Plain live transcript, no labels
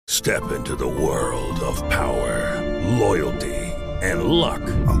Step into the world of power, loyalty, and luck.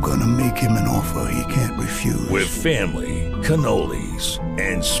 I'm gonna make him an offer he can't refuse. With family, cannolis,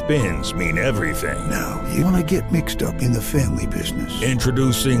 and spins mean everything. Now, you wanna get mixed up in the family business.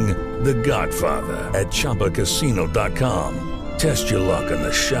 Introducing The Godfather at ChumbaCasino.com. Test your luck in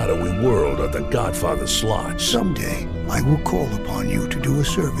the shadowy world of The Godfather slot. Someday, I will call upon you to do a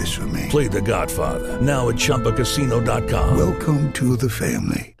service for me. Play The Godfather now at ChumbaCasino.com. Welcome to the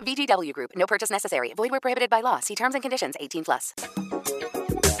family. VGW Group. No purchase necessary. Void where prohibited by law. See terms and conditions. 18+.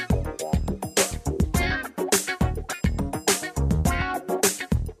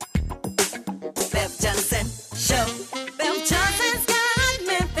 Bev Johnson Show. Bev Johnson's got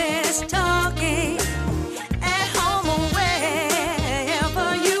Memphis talking. At home or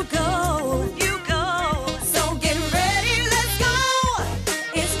wherever you go. So get ready, let's go.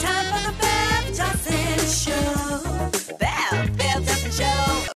 It's time for the Bev Johnson Show. Bev Johnson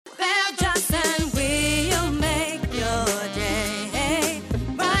Show. Bev Johnson will make your day.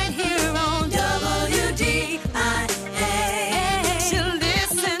 Right here on WDIA. She'll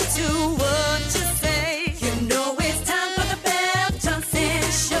listen to what you say. You know it's time for the Bev Johnson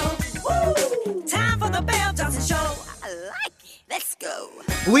Show. Woo! Time for the Bev Johnson Show. I like it. Let's go.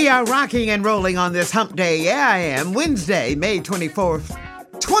 We are rocking and rolling on this hump day. Yeah, I am. Wednesday, May 24th,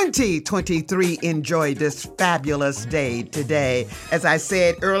 2023. Enjoy this fabulous day today. As I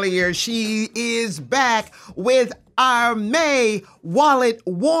said earlier, she is back with our May wallet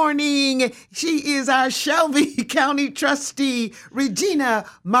warning. She is our Shelby County Trustee, Regina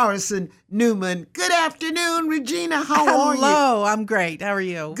Morrison Newman. Good afternoon, Regina. How are you? Hello, I'm great. How are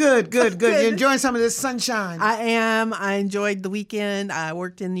you? Good. You enjoying some of this sunshine? I am. I enjoyed the weekend. I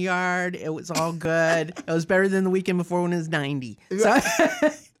worked in the yard. It was all good. It was better than the weekend before when it was 90. So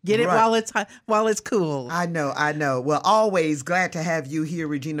get it Right. while it's cool. I know. Well, always glad to have you here,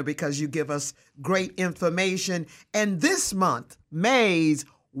 Regina, because you give us great information. And this month, May's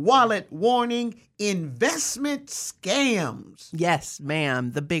wallet warning: investment scams. Yes,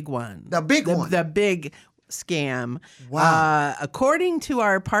 ma'am. The big one. The big one. The big scam. Wow. According to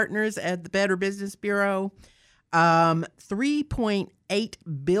our partners at the Better Business Bureau, $3.8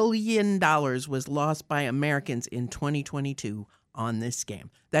 billion was lost by Americans in 2022 on this scam.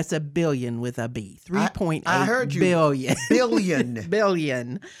 That's a billion with a B. I heard you. Billion. Billion.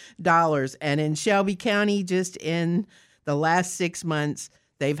 billion dollars. And in Shelby County, just in the last 6 months,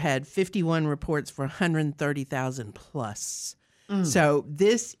 they've had 51 reports for 130,000 plus. So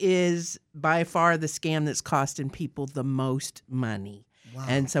this is by far the scam that's costing people the most money. Wow.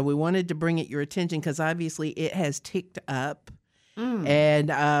 And so we wanted to bring it your attention because obviously it has ticked up.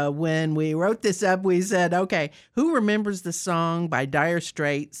 And when we wrote this up, we said, okay, who remembers the song by Dire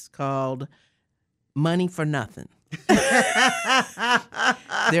Straits called Money for Nothing?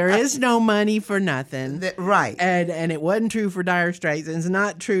 There is no money for nothing. Right. And it wasn't true for Dire Straits, and it's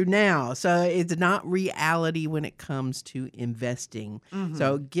not true now. So it's not reality when it comes to investing.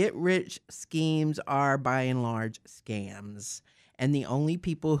 So get-rich schemes are, by and large, scams. And the only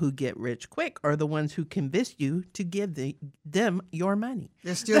people who get rich quick are the ones who convince you to give them your money.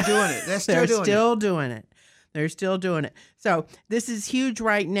 They're still doing it. They're still doing it. So this is huge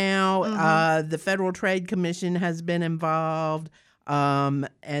right now. The Federal Trade Commission has been involved. And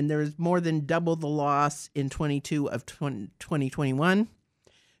there's more than double the loss in 22 of 2021.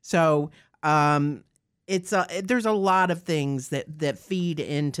 So there's a lot of things that feed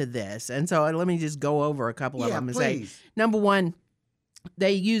into this. And so let me just go over a couple of them and say, number one,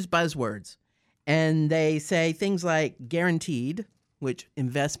 they use buzzwords, and they say things like guaranteed, which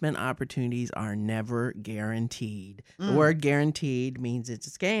investment opportunities are never guaranteed. The word guaranteed means it's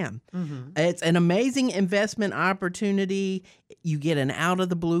a scam. It's an amazing investment opportunity. You get an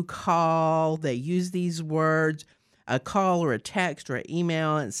out-of-the-blue call. They use these words, a call or a text or an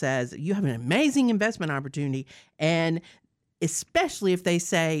email, and says, you have an amazing investment opportunity. And especially if they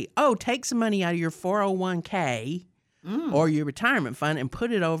say, oh, take some money out of your 401k or your retirement fund and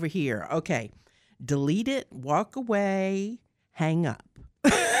put it over here. Okay, delete it, walk away, hang up.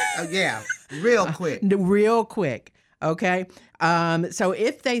 Yeah, real quick. Real quick, okay? So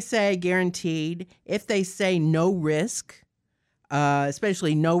if they say guaranteed, if they say no risk,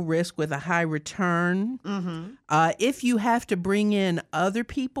 especially no risk with a high return, if you have to bring in other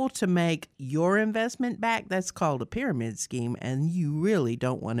people to make your investment back, that's called a pyramid scheme, and you really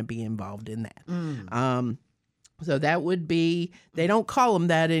don't want to be involved in that. So that would be, they don't call them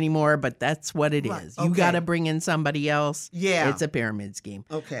that anymore, but that's what it is. You got to bring in somebody else. Yeah. It's a pyramid scheme.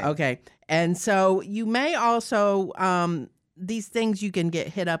 Okay. And so you may also, these things you can get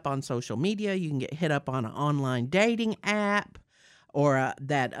hit up on social media. You can get hit up on an online dating app. or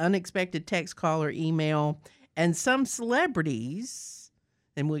that unexpected text, call, or email. And some celebrities,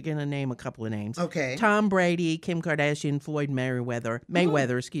 and we're going to name a couple of names. Okay. Tom Brady, Kim Kardashian, Floyd Mayweather,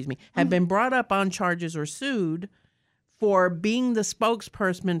 have been brought up on charges or sued for being the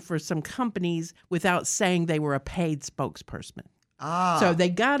spokesperson for some companies without saying they were a paid spokesperson. So they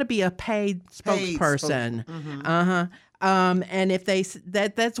got to be a paid spokesperson. And if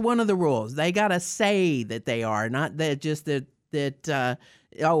that's one of the rules. They got to say that they are, not that just that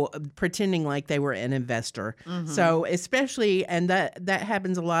pretending like they were an investor. So especially, and that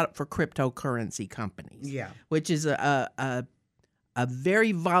happens a lot for cryptocurrency companies. Yeah, which is a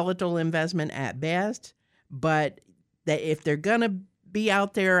very volatile investment at best. But that if they're gonna be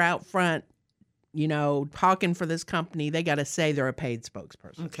out front, talking for this company, they got to say they're a paid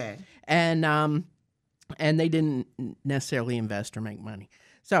spokesperson. Okay, and they didn't necessarily invest or make money.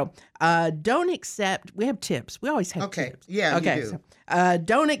 So don't accept. We have tips. We always have tips. Yeah. Okay. You do. So,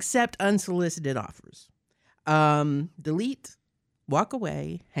 don't accept unsolicited offers. Delete, walk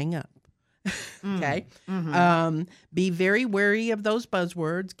away, hang up. Okay. Be very wary of those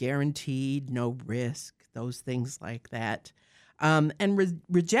buzzwords: guaranteed, no risk, those things like that. And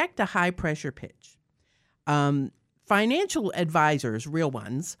reject a high pressure pitch. Financial advisors, real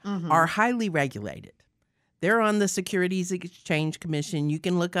ones, are highly regulated. They're on the Securities Exchange Commission. You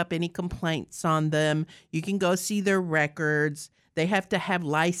can look up any complaints on them. You can go see their records. They have to have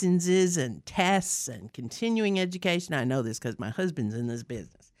licenses and tests and continuing education. I know this because my husband's in this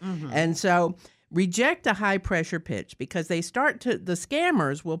business. And so reject a high-pressure pitch because the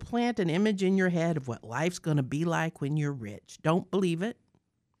scammers will plant an image in your head of what life's going to be like when you're rich. Don't believe it.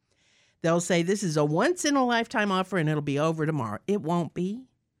 They'll say this is a once-in-a-lifetime offer and it'll be over tomorrow. It won't be.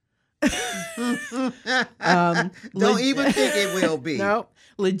 Don't even think it will be. No.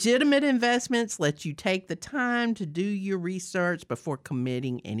 Legitimate investments let you take the time to do your research before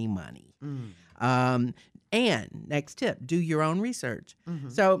committing any money. And next tip, do your own research.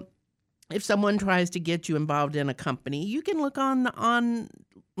 So if someone tries to get you involved in a company, you can look online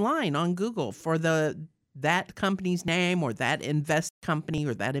on Google for that company's name or that company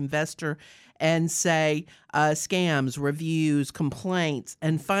or that investor and say scams, reviews, complaints,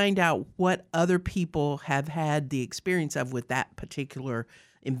 and find out what other people have had the experience of with that particular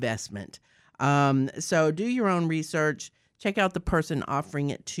investment. So do your own research. Check out the person offering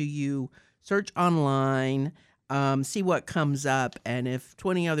it to you. Search online. See what comes up. And if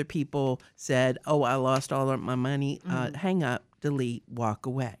 20 other people said, oh, I lost all of my money, hang up, delete, walk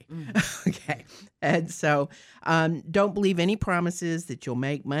away. Okay. And so don't believe any promises that you'll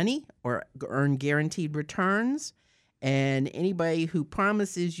make money or earn guaranteed returns. And anybody who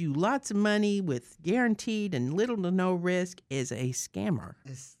promises you lots of money with guaranteed and little to no risk is a scammer.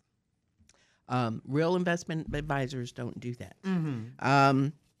 Real investment advisors don't do that.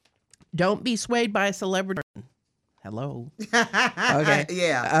 Don't be swayed by a celebrity. Hello. Okay.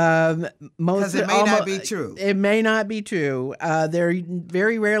 Yeah. Because it may not be true. It may not be true. They're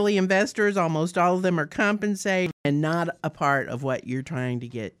very rarely investors. Almost all of them are compensated and not a part of what you're trying to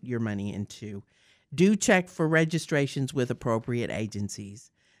get your money into. Do check for registrations with appropriate agencies.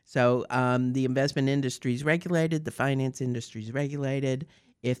 So the investment industry is regulated. The finance industry is regulated.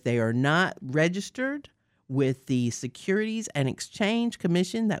 If they are not registered with the Securities and Exchange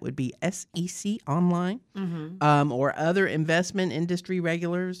Commission, that would be SEC online, or other investment industry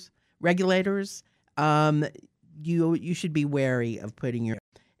regulators, you should be wary of putting your.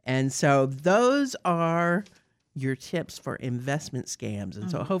 And so those are your tips for investment scams.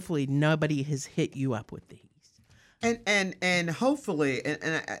 And so hopefully nobody has hit you up with these. And hopefully,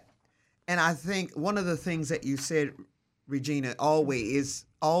 and I think one of the things that you said, Regina, always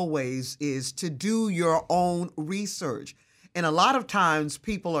is to do your own research. And a lot of times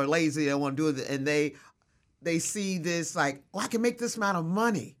people are lazy, they don't want to do it, and they see this like, I can make this amount of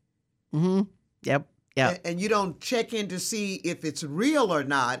money. Yep. And you don't check in to see if it's real or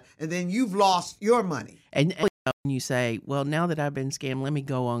not, and then you've lost your money. And you say, well, now that I've been scammed, let me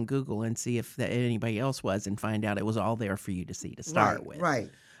go on Google and see if anybody else was and find out it was all there for you to see to start with. Right.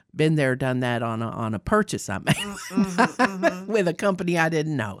 Been there, done that on a purchase I made with a company I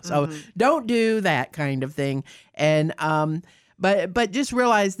didn't know. So don't do that kind of thing. And but just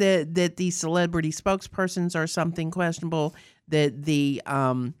realize that these celebrity spokespersons are something questionable. That the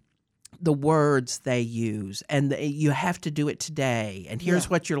words they use, and you have to do it today. And here's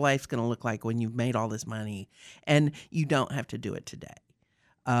what your life's going to look like when you've made all this money. And you don't have to do it today.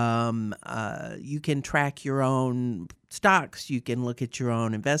 You can track your own stocks. You can look at your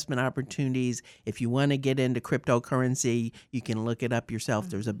own investment opportunities. If you want to get into cryptocurrency, you can look it up yourself.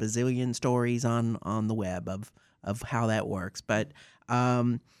 There's a bazillion stories on the web of how that works. But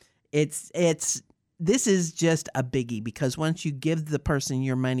this is just a biggie, because once you give the person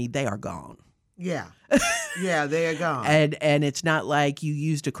your money, they are gone. Yeah. Yeah, they are gone. And it's not like you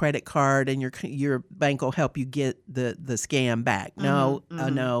used a credit card and your bank will help you get the scam back. No,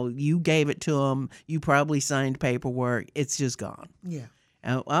 no, you gave it to them. You probably signed paperwork. It's just gone. Yeah.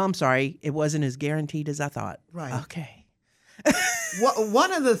 Well, I'm sorry. It wasn't as guaranteed as I thought. Right. Okay.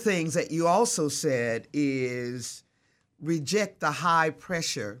 One of the things that you also said is reject the high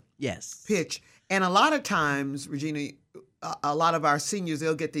pressure pitch. And a lot of times, Regina, a lot of our seniors,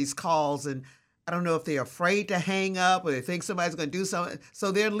 they'll get these calls, and I don't know if they're afraid to hang up or they think somebody's going to do something.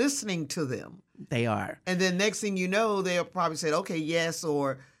 So they're listening to them. They are. And then next thing you know, they'll probably say, okay, yes,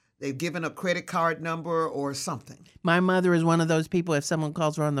 or they've given a credit card number or something. My mother is one of those people, if someone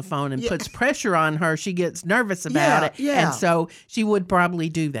calls her on the phone and puts pressure on her, she gets nervous about it. Yeah. And so she would probably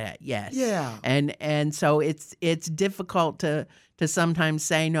do that, yes. Yeah. And so it's difficult to sometimes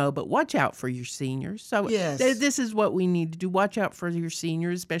say no, but watch out for your seniors. So this is what we need to do. Watch out for your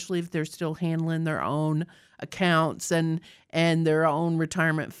seniors, especially if they're still handling their own accounts and their own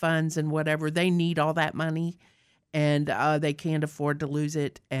retirement funds and whatever. They need all that money, and they can't afford to lose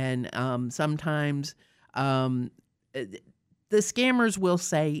it. And sometimes the scammers will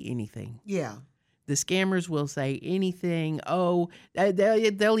say anything. Yeah. The scammers will say anything. Oh,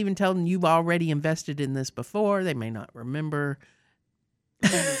 they'll even tell them you've already invested in this before. They may not remember.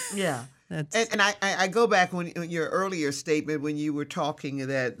 Yeah. And I go back when your earlier statement when you were talking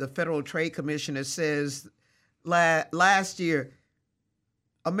that the Federal Trade Commissioner says last year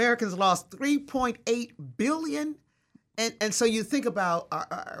Americans lost $3.8 billion. And so you think about,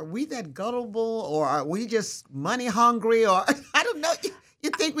 are we that gullible, or are we just money hungry, or I don't know. You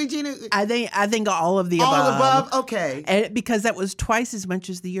think, Regina? I think all of the above. All above? Okay. And because that was twice as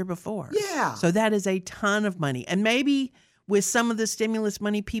much as the year before. Yeah. So that is a ton of money. And maybe with some of the stimulus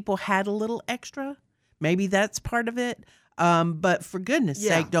money, people had a little extra. Maybe that's part of it. But for goodness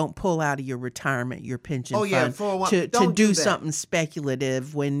sake, don't pull out of your retirement, your pension fund to do something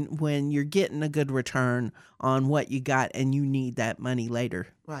speculative when you're getting a good return on what you got and you need that money later.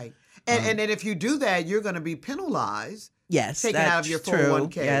 Right. And then if you do that, you're going to be penalized. Yes, taken out of your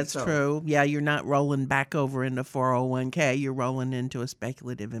 401k. That's true. Yeah, you're not rolling back over into 401k. You're rolling into a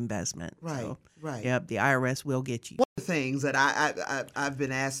speculative investment. Right, so, right. Yep, the IRS will get you. One of the things that I've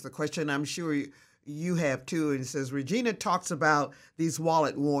been asked the question, I'm sure you have too, and it says, Regina talks about these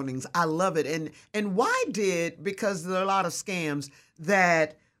wallet warnings. I love it. And why because there are a lot of scams,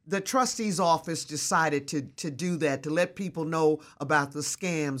 that the trustee's office decided to do that, to let people know about the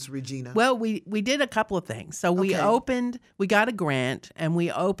scams, Regina? Well, we did a couple of things. So we got a grant, and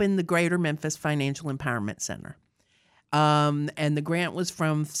we opened the Greater Memphis Financial Empowerment Center. And the grant was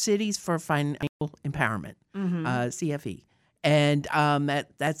from Cities for Financial Empowerment, CFE. And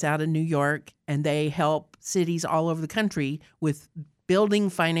that's out of New York, and they help cities all over the country with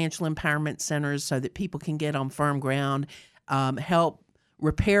building financial empowerment centers so that people can get on firm ground, help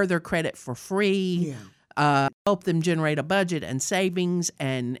repair their credit for free, help them generate a budget and savings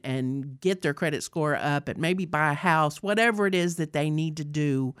and get their credit score up and maybe buy a house, whatever it is that they need to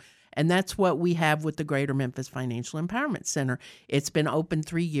do. And that's what we have with the Greater Memphis Financial Empowerment Center. It's been open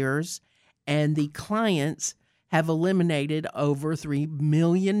 3 years, and the clients have eliminated over $3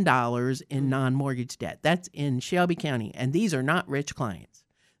 million in non-mortgage debt. That's in Shelby County, and these are not rich clients.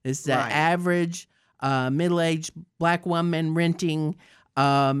 This is an average middle-aged black woman renting,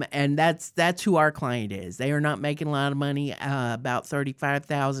 and that's who our client is. They are not making a lot of money, about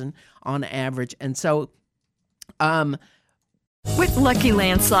 $35,000 on average, and so. With Lucky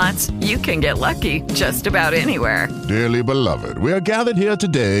Land Slots, you can get lucky just about anywhere. Dearly beloved, we are gathered here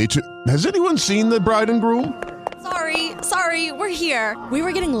today to. Has anyone seen the bride and groom? Sorry, we're here. We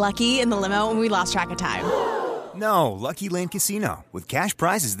were getting lucky in the limo and we lost track of time. No, Lucky Land Casino, with cash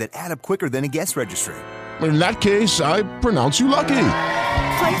prizes that add up quicker than a guest registry. In that case, I pronounce you lucky.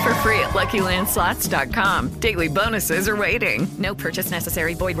 Play for free at LuckyLandSlots.com. Daily bonuses are waiting. No purchase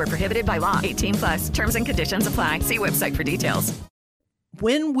necessary. Void where prohibited by law. 18+. Terms and conditions apply. See website for details.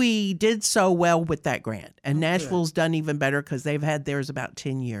 When we did so well with that grant, and Nashville's done even better because they've had theirs about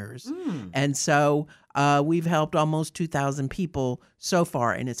 10 years. And so we've helped almost 2,000 people so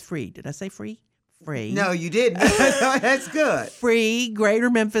far, and it's free. Did I say free? free. No, you didn't. That's good. Free. Greater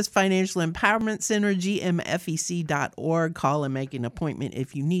Memphis Financial Empowerment Center, gmfec.org. Call and make an appointment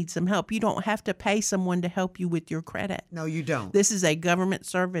if you need some help. You don't have to pay someone to help you with your credit. No, you don't. This is a government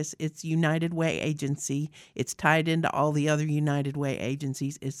service. It's United Way agency. It's tied into all the other United Way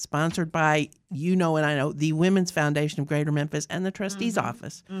agencies. It's sponsored by, you know and I know, the Women's Foundation of Greater Memphis and the Trustee's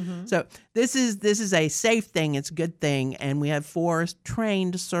office. So this is a safe thing. It's a good thing. And we have 4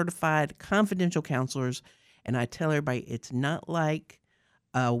 trained, certified, confidential counselors. And I tell everybody, it's not like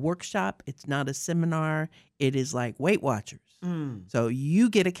a workshop. It's not a seminar. It is like Weight Watchers. So you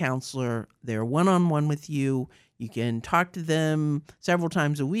get a counselor. They're one-on-one with you. You can talk to them several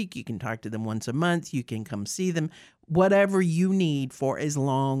times a week. You can talk to them once a month. You can come see them. Whatever you need for as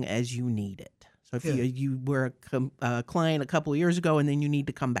long as you need it. So if you were a client a couple of years ago and then you need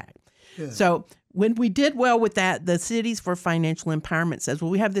to come back. Good. So when we did well with that, the Cities for Financial Empowerment says,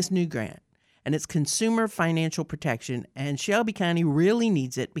 well, we have this new grant. And it's consumer financial protection. And Shelby County really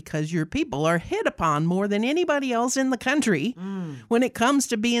needs it because your people are hit upon more than anybody else in the country when it comes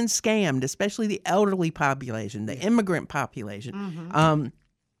to being scammed, especially the elderly population, the immigrant population.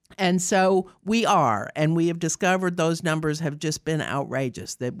 And so we are. And we have discovered those numbers have just been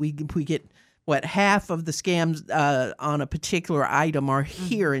outrageous, that we get, half of the scams on a particular item are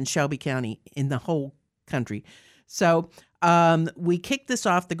here in Shelby County in the whole country. So we kicked this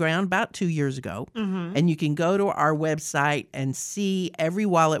off the ground about 2 years ago, and you can go to our website and see every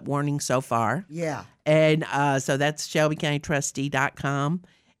wallet warning so far. Yeah. And so that's shelbycountytrustee.com,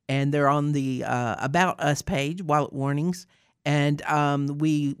 and they're on the About Us page, wallet warnings. And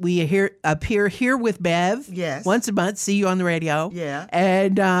we appear here with Bev once a month. See you on the radio. Yeah.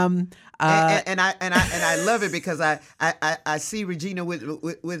 And I love it because I see Regina with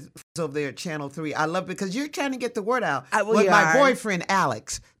over there at Channel 3. I love it because you're trying to get the word out. With my boyfriend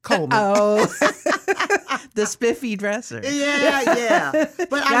Alex Coleman. The spiffy dresser. Yeah. But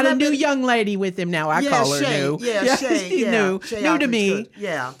got a new young lady with him now. I call her Shay, new. Shay. New to me.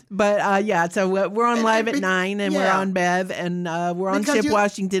 Yeah. But so we're on live at 9, and we're on Bev, and we're on Ship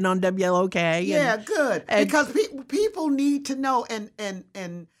Washington on WLOK. Yeah, good. Because people need to know,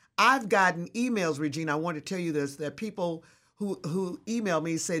 and I've gotten emails, Regina. I want to tell you this: that people who email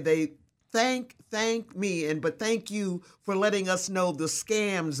me say they thank me, but thank you for letting us know the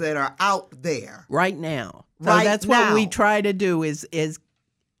scams that are out there right now. So that's what we try to do is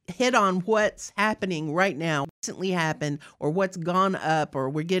hit on what's happening right now, recently happened, or what's gone up,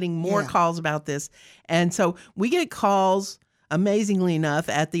 or we're getting more calls about this. And so we get calls, amazingly enough,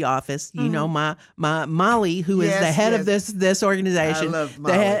 at the office. You know, my Molly, who is the head of this organization, I love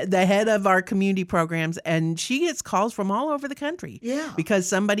Molly. the head of our community programs, and she gets calls from all over the country. Yeah. Because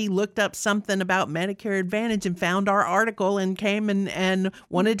somebody looked up something about Medicare Advantage and found our article and came and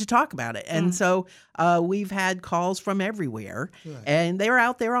wanted to talk about it. And so we've had calls from everywhere. Good. And they're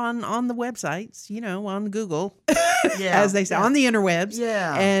out there on the websites, on Google, as they say, on the interwebs.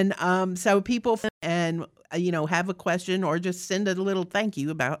 Yeah. And so people have a question or just send a little thank you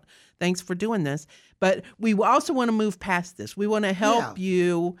about thanks for doing this. But we also want to move past this. We want to help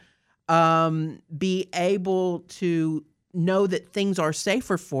you be able to know that things are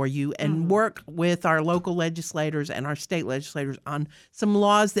safer for you and work with our local legislators and our state legislators on some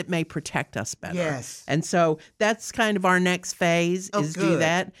laws that may protect us better. Yes. And so that's kind of our next phase do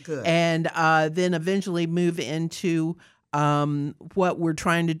that. Good. And then eventually move into what we're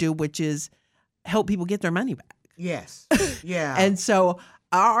trying to do, which is help people get their money back. Yes. Yeah. And so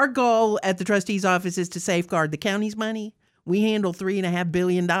our goal at the trustee's office is to safeguard the county's money. We handle $3.5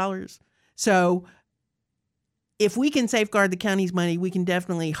 billion. So if we can safeguard the county's money, we can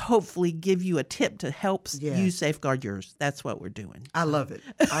definitely, hopefully, give you a tip to help you safeguard yours. That's what we're doing. I love it.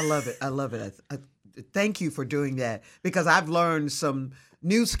 I love it. Thank you for doing that, because I've learned some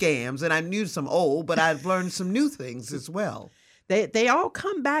new scams, and I knew some old, but I've learned some new things as well. They all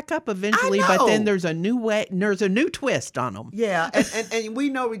come back up eventually, but then there's a new way. There's a new twist on them. Yeah, and we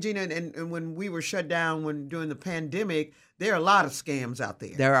know, Regina, and when we were shut down during the pandemic, there are a lot of scams out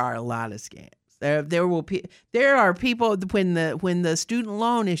there. There are a lot of scams. There are people when the student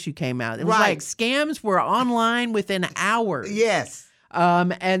loan issue came out. It was like scams were online within hours. Yes,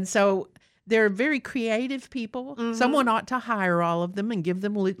 and so. They're very creative people. Someone ought to hire all of them and give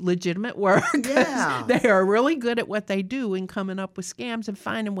them legitimate work. Yeah. They are really good at what they do in coming up with scams and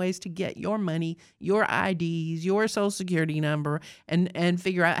finding ways to get your money, your IDs, your social security number, and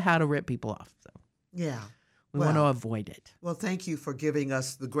figure out how to rip people off. So yeah. We want to avoid it. Well, thank you for giving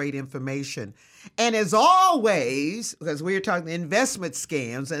us the great information. And as always, because we're talking investment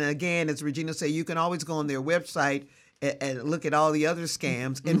scams, and again, as Regina said, you can always go on their website and look at all the other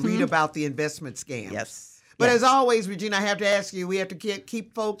scams and read about the investment scams. Yes. But as always, Regina, I have to ask you, we have to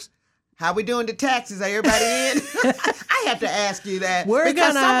keep folks, how we doing the taxes? Are everybody in? I have to ask you that.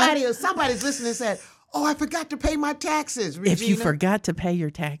 Somebody's listening and said, oh, I forgot to pay my taxes, Regina. If you forgot to pay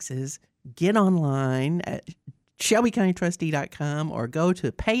your taxes, get online at ShelbyCountyTrustee.com or go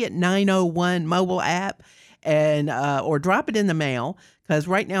to Pay It 901 mobile app and or drop it in the mail, because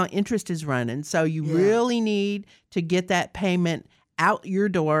right now interest is running. So you really need to get that payment out your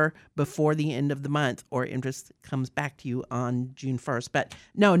door before the end of the month, or interest comes back to you on June 1st. But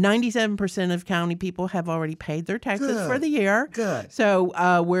no, 97% of county people have already paid their taxes for the year. Good.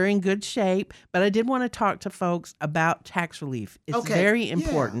 So we're in good shape. But I did want to talk to folks about tax relief. It's very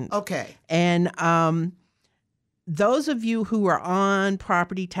important. Yeah. Okay. And those of you who are on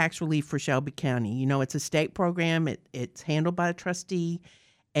property tax relief for Shelby County, you know, it's a state program. It's handled by a trustee.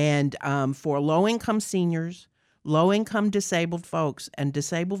 And for low-income seniors, low-income disabled folks, and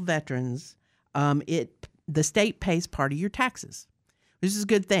disabled veterans, the state pays part of your taxes, which is a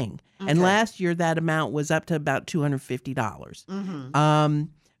good thing. Okay. And last year, that amount was up to about $250. Mm-hmm.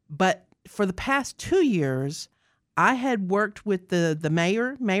 But for the past 2 years, I had worked with the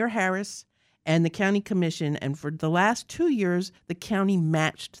Mayor Harris, and the county commission, and for the last 2 years, the county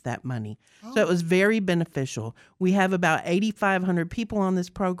matched that money. Oh. So it was very beneficial. We have about 8,500 people on this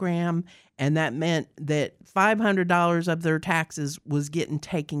program, and that meant that $500 of their taxes was getting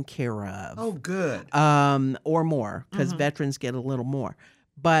taken care of. Oh, good. Or more, because veterans get a little more.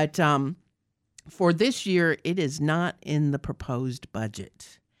 But for this year, it is not in the proposed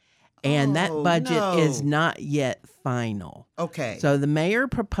budget. And that budget is not yet final. Okay. So the mayor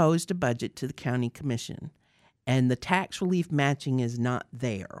proposed a budget to the county commission, and the tax relief matching is not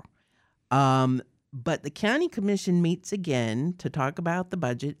there. But the county commission meets again to talk about the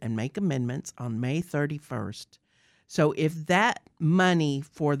budget and make amendments on May 31st. So if that money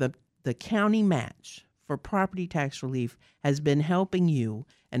for the county match for property tax relief has been helping you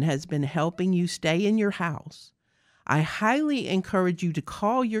and has been helping you stay in your house, I highly encourage you to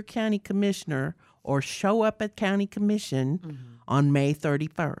call your county commissioner or show up at county commission on May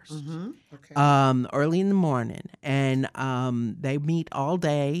 31st, early in the morning. And they meet all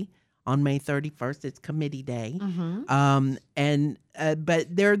day on May 31st. It's committee day. But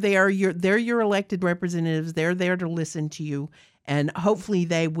they're your elected representatives. They're there to listen to you. And hopefully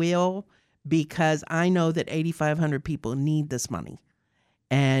they will, because I know that 8,500 people need this money.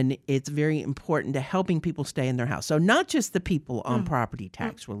 And it's very important to helping people stay in their house. So not just the people on property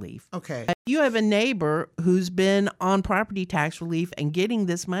tax relief. Okay. If you have a neighbor who's been on property tax relief and getting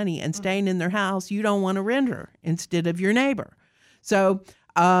this money and staying in their house, you don't want to rent her instead of your neighbor. So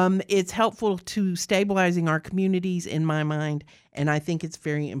it's helpful to stabilizing our communities, in my mind. And I think it's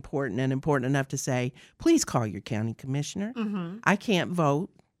very important, and important enough to say, please call your county commissioner. I can't vote.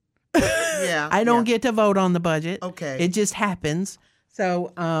 I don't get to vote on the budget. Okay. It just happens.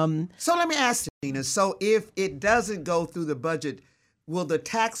 So let me ask you, Gina. So if it doesn't go through the budget, will the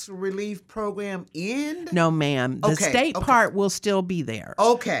tax relief program end? No, ma'am. The state part will still be there.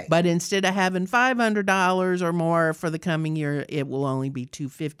 Okay. But instead of having $500 or more for the coming year, it will only be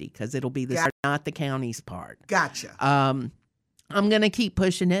 $250, because it'll be not the county's part. Gotcha. I'm going to keep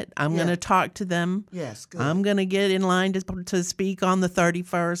pushing it. I'm going to talk to them. Yes, good. I'm going to get in line to speak on the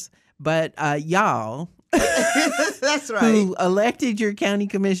 31st. But y'all... That's right. Who elected your county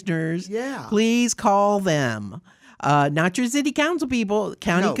commissioners? Yeah. Please call them. Not your city council people,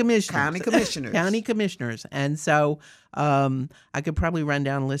 county commissioners. County commissioners. County commissioners. And so I could probably run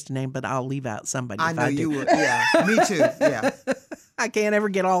down a list of names, but I'll leave out somebody. I know you would. Yeah, me too. Yeah. I can't ever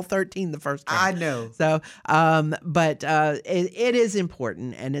get all 13 the first time. I know. So, but it is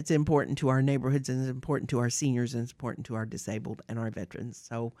important, and it's important to our neighborhoods, and it's important to our seniors, and it's important to our disabled and our veterans.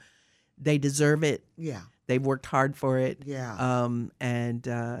 So they deserve it. Yeah. They've worked hard for it. Yeah. And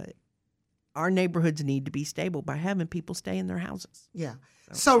our neighborhoods need to be stable by having people stay in their houses. Yeah.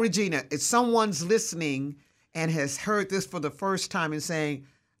 So Regina, if someone's listening and has heard this for the first time and saying,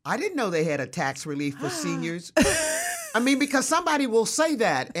 I didn't know they had a tax relief for seniors. I mean, because somebody will say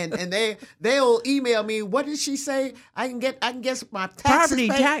that, and they'll email me. What did she say? I can get my taxes property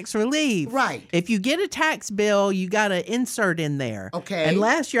paid? Tax relief. Right. If you get a tax bill, you got to insert in there. Okay. And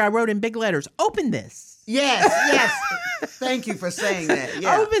last year I wrote in big letters, open this. Yes. Thank you for saying that.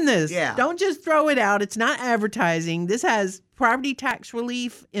 Yeah. Open this. Yeah. Don't just throw it out. It's not advertising. This has property tax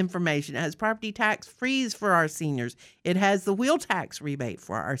relief information. It has property tax freeze for our seniors. It has the wheel tax rebate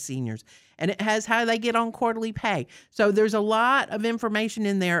for our seniors. And it has how they get on quarterly pay. So there's a lot of information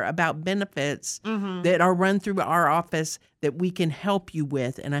in there about benefits that are run through our office that we can help you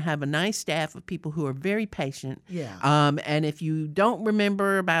with. And I have a nice staff of people who are very patient. Yeah. And if you don't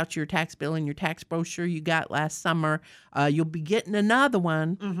remember about your tax bill and your tax brochure you got last summer, you'll be getting another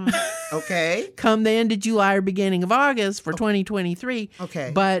one. Okay. Come the end of July or beginning of August for 2023.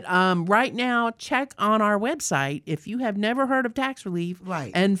 Okay. But right now, check on our website if you have never heard of tax relief,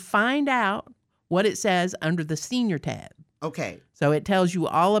 right, and find out what it says under the senior tab. Okay. So it tells you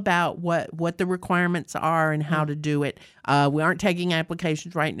all about what the requirements are and how to do it. We aren't taking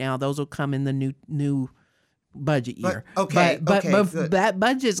applications right now. Those will come in the new budget year. But that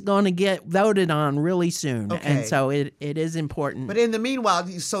budget's going to get voted on really soon. Okay. And so it is important. But in the meanwhile,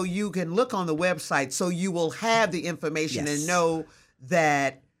 so you can look on the website so you will have the information and know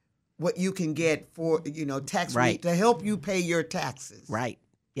that what you can get for, tax relief to help you pay your taxes. Right.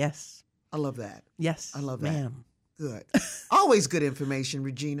 Yes. I love that. Yes. I love that. Ma'am. Good. Always good information,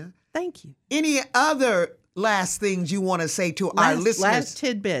 Regina. Thank you. Any other last things you want to say to our listeners? Last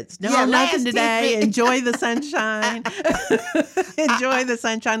tidbits. No, nothing today. Enjoy the sunshine. Enjoy the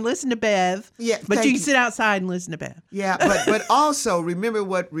sunshine. Listen to Bev. Yeah, but you can sit outside and listen to Bev. Yeah, but also remember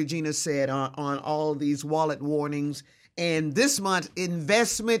what Regina said on all these wallet warnings. And this month,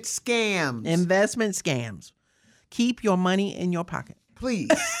 investment scams. Investment scams. Keep your money in your pocket. Please.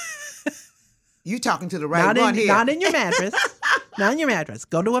 You talking to the right one here. Not in your mattress. Not in your mattress.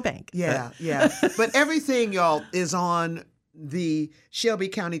 Go to a bank. Yeah. But everything, y'all, is on the Shelby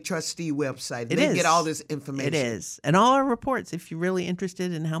County Trustee website. They get all this information. It is. And all our reports, if you're really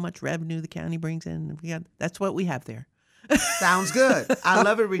interested in how much revenue the county brings in, that's what we have there. Sounds good. I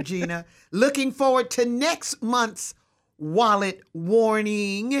love it, Regina. Looking forward to next month's wallet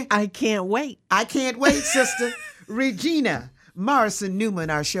warning. I can't wait. I can't wait, sister. Regina Morrison Newman,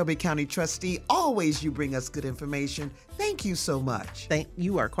 our Shelby County Trustee. Always you bring us good information. Thank you so much.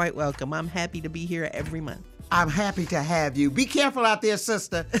 You are quite welcome. I'm happy to be here every month. I'm happy to have you. Be careful out there,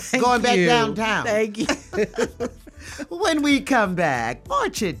 sister. Going back downtown. Thank you. When we come back, more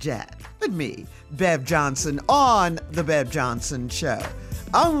chit chat with me, Bev Johnson, on The Bev Johnson Show.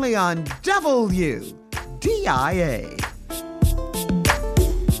 Only on WDIA.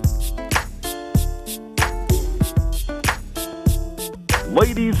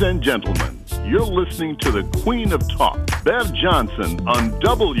 Ladies and gentlemen, you're listening to the Queen of Talk, Bev Johnson, on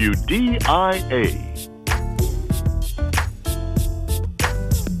WDIA.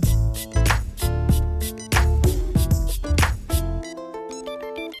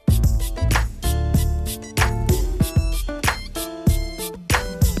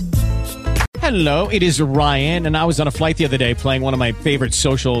 Hello, it is Ryan, and I was on a flight the other day playing one of my favorite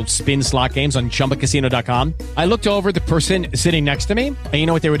social spin slot games on ChumbaCasino.com. I looked over at the person sitting next to me, and you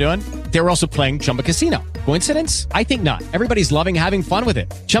know what they were doing? They were also playing Chumba Casino. Coincidence? I think not. Everybody's loving having fun with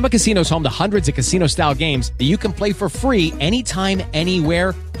it. Chumba Casino is home to hundreds of casino-style games that you can play for free anytime,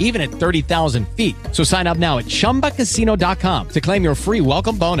 anywhere, even at 30,000 feet. So sign up now at ChumbaCasino.com to claim your free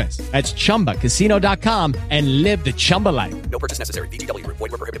welcome bonus. That's ChumbaCasino.com and live the Chumba life. No purchase necessary. VGW. Void where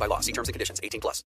prohibited by law. See terms and conditions. 18+.